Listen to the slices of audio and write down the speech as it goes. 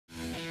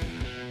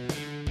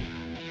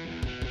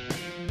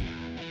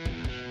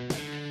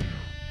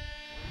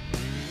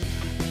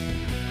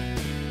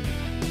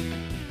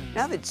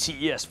Now that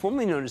CES,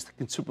 formerly known as the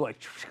Consumer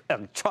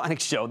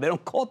Electronics Show, they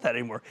don't call it that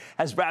anymore,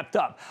 has wrapped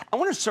up, I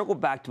want to circle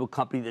back to a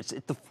company that's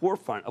at the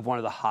forefront of one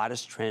of the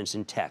hottest trends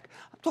in tech.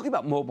 I'm talking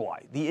about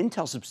Mobileye, the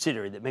Intel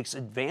subsidiary that makes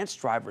advanced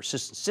driver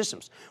assistance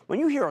systems. When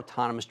you hear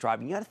autonomous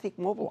driving, you got to think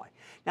Mobileye.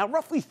 Now,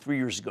 roughly 3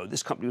 years ago,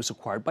 this company was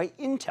acquired by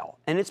Intel,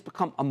 and it's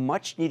become a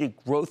much-needed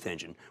growth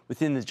engine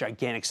within the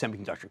gigantic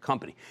semiconductor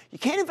company. You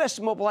can't invest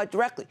in Mobileye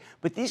directly,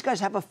 but these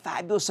guys have a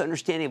fabulous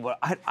understanding of what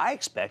I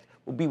expect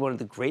will be one of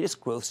the greatest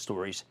growth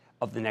stories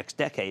of the next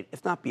decade,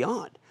 if not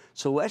beyond.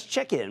 So let's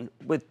check in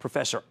with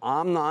Professor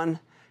Amnon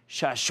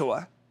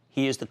Shashua.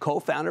 He is the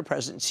co-founder,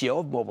 president, and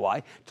CEO of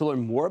Mobileye, to learn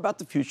more about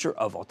the future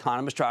of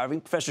autonomous driving.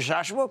 Professor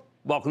Shashua,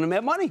 welcome to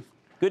Mad Money.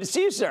 Good to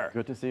see you, sir.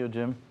 Good to see you,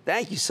 Jim.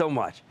 Thank you so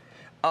much.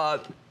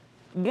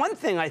 One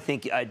thing I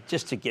think,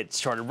 just to get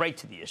started right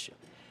to the issue,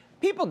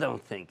 people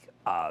don't think,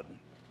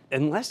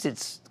 unless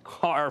it's a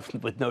car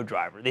with no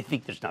driver, they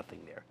think there's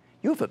nothing there.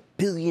 You have $1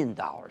 billion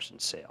in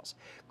sales.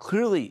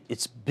 Clearly,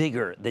 it's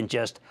bigger than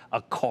just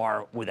a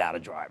car without a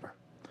driver.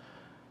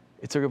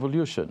 It's a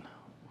revolution.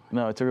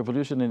 No, it's a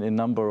revolution in a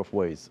number of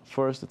ways.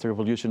 First, it's a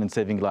revolution in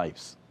saving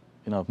lives.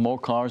 More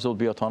cars will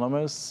be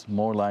autonomous,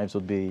 more lives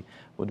would be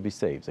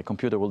saved. A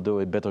computer will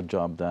do a better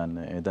job than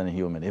a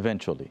human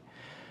eventually.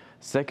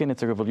 Second,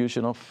 it's a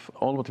revolution of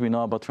all what we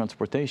know about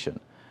transportation,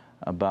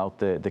 about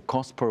the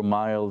cost per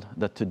mile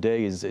that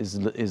today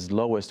is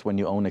lowest when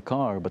you own a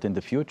car, but in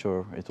the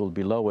future it will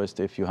be lowest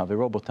if you have a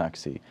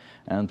Robotaxi,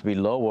 and be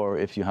lower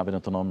if you have an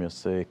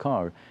autonomous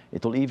car.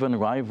 It will even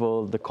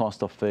rival the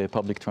cost of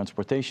public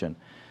transportation.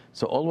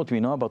 So all what we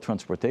know about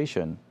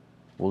transportation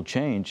will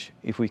change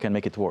if we can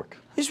make it work.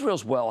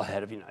 Israel's well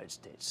ahead of the United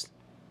States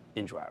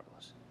in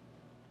driverless.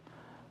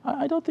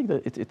 I don't think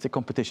that it's a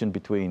competition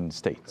between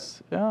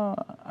states.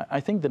 I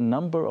think the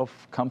number of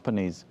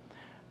companies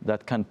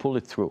that can pull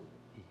it through,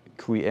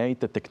 create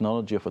the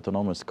technology of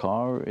autonomous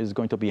car, is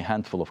going to be a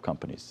handful of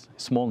companies,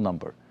 small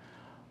number.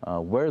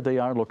 Where they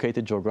are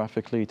located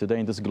geographically today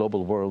in this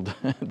global world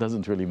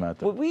doesn't really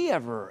matter. Would we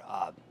ever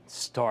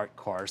start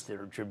cars that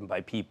are driven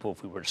by people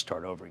if we were to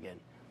start over again?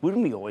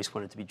 Wouldn't we always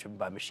want it to be driven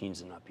by machines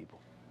and not people?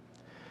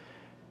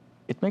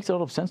 It makes a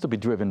lot of sense to be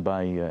driven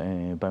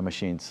by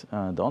machines.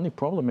 The only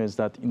problem is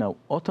that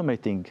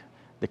automating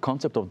the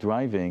concept of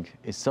driving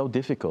is so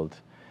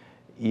difficult.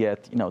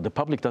 Yet, the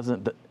public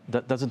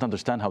doesn't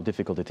understand how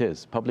difficult it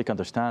is. Public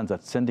understands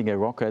that sending a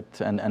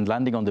rocket and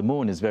landing on the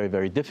moon is very,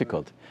 very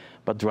difficult.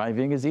 But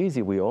driving is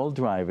easy. We all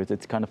drive.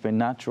 It's kind of a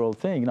natural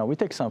thing. We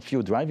take some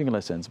few driving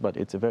lessons, but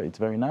it's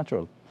very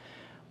natural.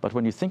 But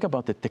when you think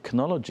about the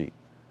technology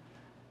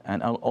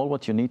and all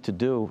what you need to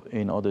do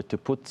in order to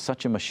put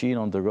such a machine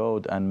on the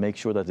road and make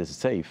sure that it's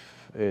safe,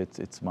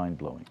 it's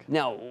mind-blowing.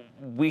 Now,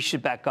 we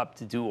should back up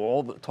to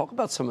talk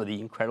about some of the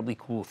incredibly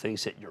cool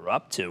things that you're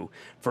up to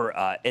for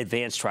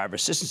advanced driver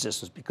assistance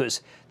systems,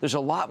 because there's a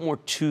lot more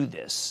to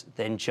this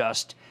than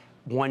just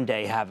one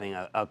day having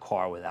a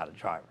car without a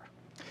driver.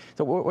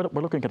 So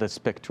we're looking at a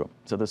spectrum.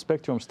 So the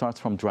spectrum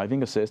starts from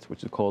driving assist,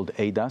 which is called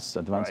ADAS,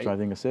 Advanced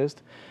Driving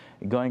Assist,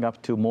 going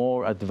up to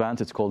more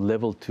advanced, it's called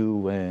level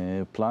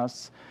 2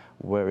 plus,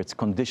 where it's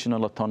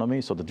conditional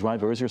autonomy. So the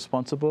driver is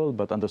responsible,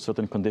 but under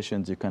certain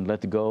conditions, you can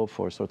let go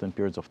for certain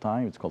periods of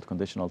time. It's called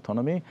conditional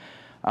autonomy.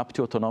 Up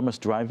to autonomous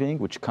driving,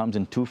 which comes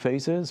in 2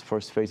 phases.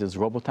 First phase is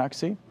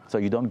Robotaxi. So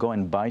you don't go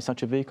and buy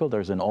such a vehicle.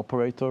 There's an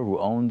operator who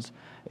owns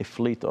a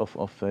fleet of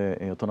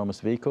autonomous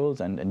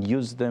vehicles and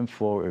use them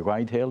for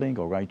ride hailing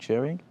or ride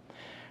sharing.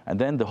 And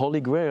then the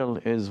holy grail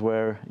is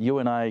where you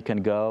and I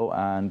can go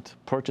and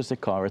purchase a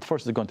car. At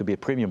first, it's going to be a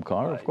premium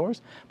car, of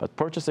course, but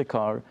purchase a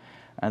car,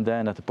 and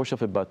then at the push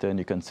of a button,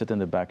 you can sit in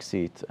the back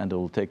seat, and it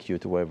will take you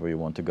to wherever you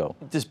want to go.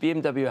 Does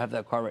BMW have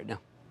that car right now?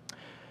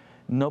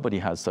 Nobody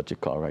has such a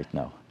car right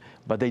now.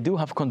 But they do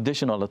have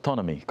conditional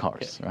autonomy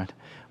cars, right?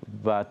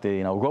 But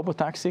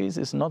Robotaxis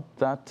is not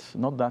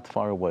that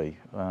far away.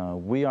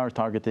 We are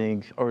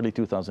targeting early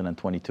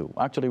 2022.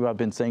 Actually, we have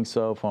been saying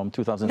so from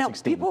 2016.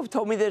 Now, people have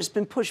told me that it's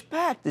been pushed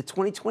back to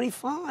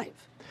 2025.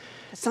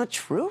 That's not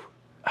true.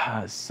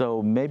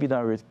 So maybe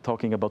they're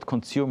talking about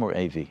consumer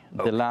AV,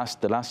 the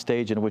last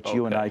stage in which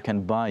you and I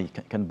can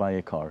buy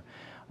a car.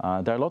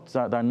 There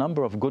are a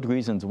number of good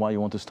reasons why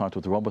you want to start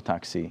with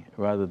Robotaxi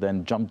rather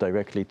than jump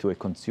directly to a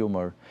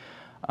consumer.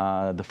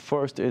 The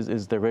first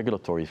is the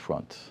regulatory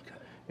front.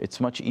 It's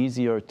much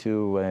easier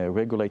to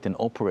regulate an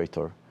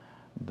operator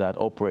that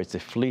operates a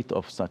fleet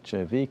of such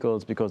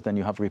vehicles, because then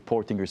you have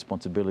reporting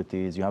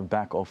responsibilities, you have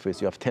back office,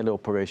 you have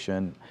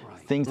teleoperation,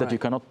 things that you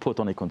cannot put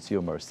on a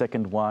consumer.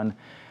 Second one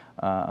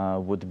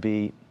would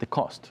be the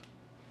cost.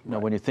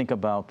 When you think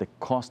about the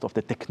cost of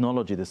the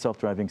technology, the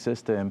self-driving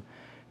system,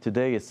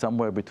 today it's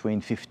somewhere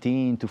between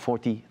 $15,000 to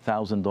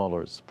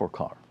 $40,000 per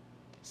car.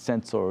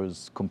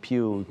 Sensors,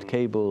 compute,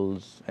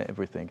 cables,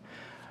 everything.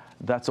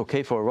 That's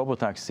okay for a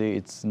Robotaxi.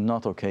 It's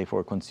not okay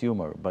for a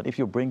consumer. But if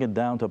you bring it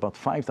down to about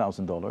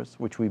 $5,000,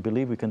 which we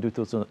believe we can do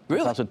till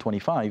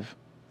 2025,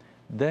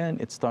 then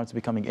it starts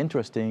becoming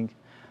interesting.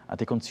 at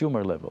the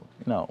consumer level.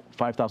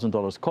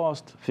 $5,000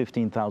 cost,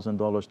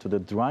 $15,000 to the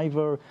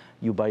driver.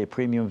 You buy a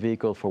premium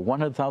vehicle for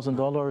 $100,000,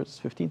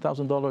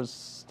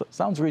 $15,000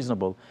 sounds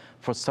reasonable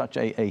for such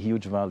a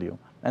huge value.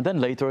 And then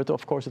later,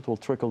 of course, it will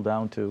trickle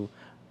down to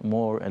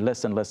more and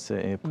less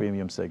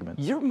premium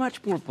segments. You're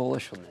much more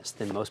bullish on this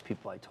than most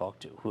people I talk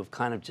to, who have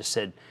kind of just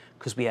said,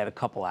 because we had a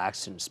couple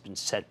accidents, been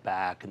set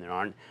back,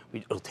 and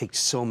it'll take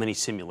so many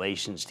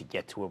simulations to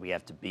get to where we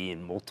have to be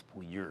in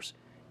multiple years.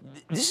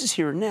 This is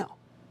here and now.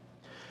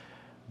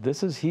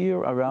 This is here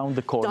around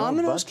the corner.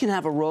 Domino's can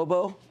have a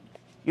robo.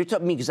 You're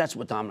telling me, because that's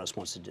what Domino's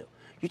wants to do.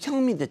 You're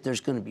telling me that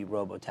there's going to be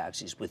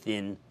robotaxis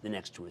within the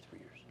next 2 or 3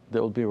 years.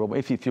 There will be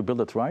if you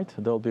build it right,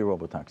 there will be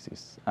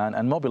robotaxis, and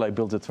Mobileye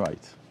builds it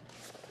right.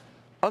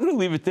 I'm going to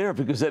leave it there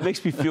because that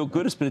makes me feel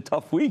good. It's been a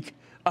tough week.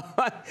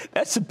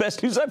 That's the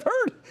best news I've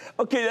heard.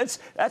 Okay,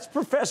 that's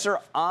Professor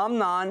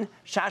Amnon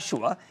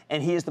Shashua,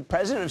 and he is the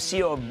president of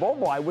CEO of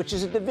Mobileye, which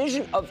is a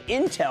division of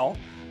Intel.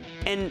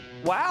 And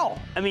wow,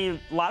 I mean,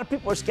 a lot of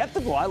people are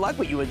skeptical. I like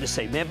what you had to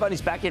say. Mad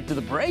Money's back after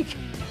the break.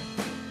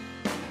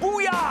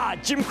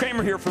 Booyah! Jim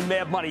Cramer here from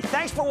Mad Money.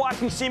 Thanks for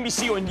watching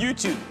CNBC on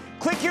YouTube.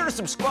 Click here to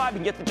subscribe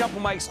and get the jump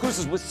on my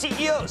exclusives with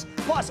CEOs,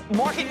 plus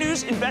market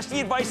news, investing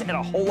advice, and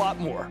a whole lot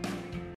more.